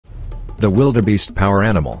The wildebeest power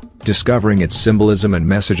animal, discovering its symbolism and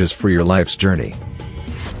messages for your life's journey.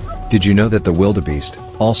 Did you know that the wildebeest,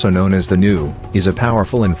 also known as the gnu, is a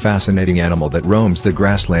powerful and fascinating animal that roams the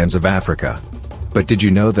grasslands of Africa? But did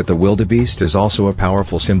you know that the wildebeest is also a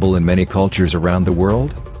powerful symbol in many cultures around the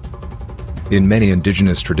world? In many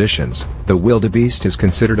indigenous traditions, the wildebeest is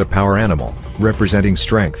considered a power animal, representing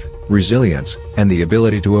strength, resilience, and the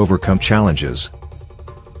ability to overcome challenges.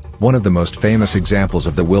 One of the most famous examples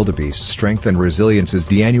of the wildebeest's strength and resilience is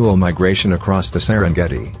the annual migration across the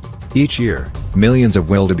Serengeti. Each year, millions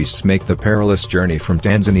of wildebeests make the perilous journey from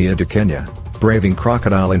Tanzania to Kenya, braving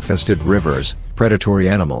crocodile-infested rivers, predatory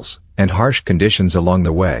animals, and harsh conditions along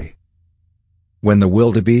the way. When the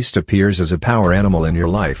wildebeest appears as a power animal in your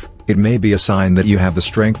life, it may be a sign that you have the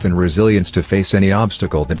strength and resilience to face any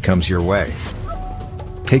obstacle that comes your way.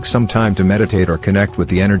 Take some time to meditate or connect with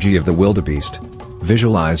the energy of the wildebeest.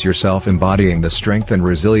 Visualize yourself embodying the strength and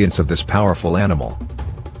resilience of this powerful animal.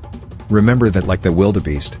 Remember that like the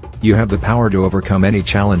wildebeest, you have the power to overcome any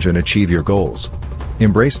challenge and achieve your goals.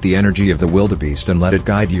 Embrace the energy of the wildebeest and let it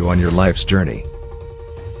guide you on your life's journey.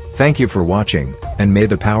 Thank you for watching, and may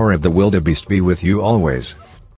the power of the wildebeest be with you always.